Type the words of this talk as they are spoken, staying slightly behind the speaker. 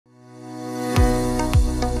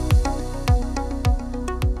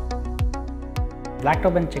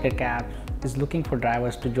Blacktop and Checker Cabs is looking for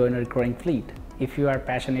drivers to join a recurring fleet. If you are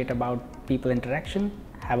passionate about people interaction,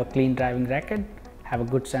 have a clean driving record, have a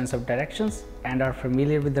good sense of directions, and are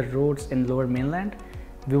familiar with the roads in Lower Mainland,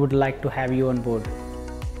 we would like to have you on board.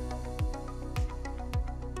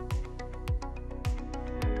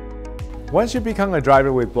 Once you become a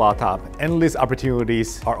driver with Blacktop, endless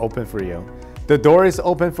opportunities are open for you. The door is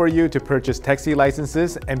open for you to purchase taxi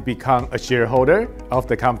licenses and become a shareholder of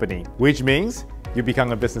the company, which means you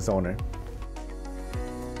become a business owner.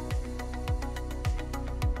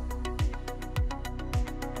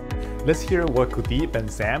 Let's hear what Kuldeep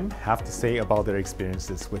and Sam have to say about their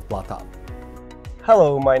experiences with Blacktop.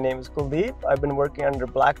 Hello, my name is Kuldeep. I've been working under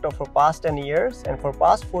Blacktop for past 10 years, and for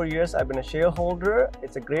past 4 years I've been a shareholder.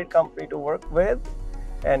 It's a great company to work with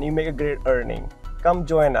and you make a great earning. Come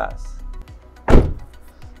join us.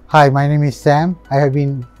 Hi, my name is Sam. I have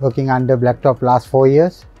been working under Blacktop last 4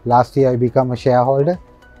 years. Last year I became a shareholder.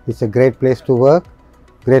 It's a great place to work,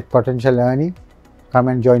 great potential earning. Come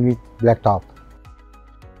and join with Blacktop.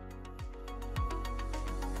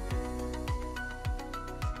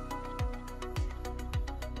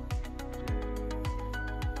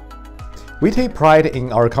 We take pride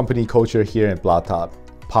in our company culture here at Blacktop.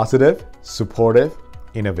 Positive, supportive,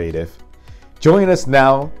 innovative. Join us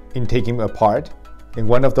now in taking a part in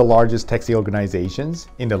one of the largest taxi organizations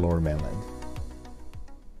in the Lower Mainland.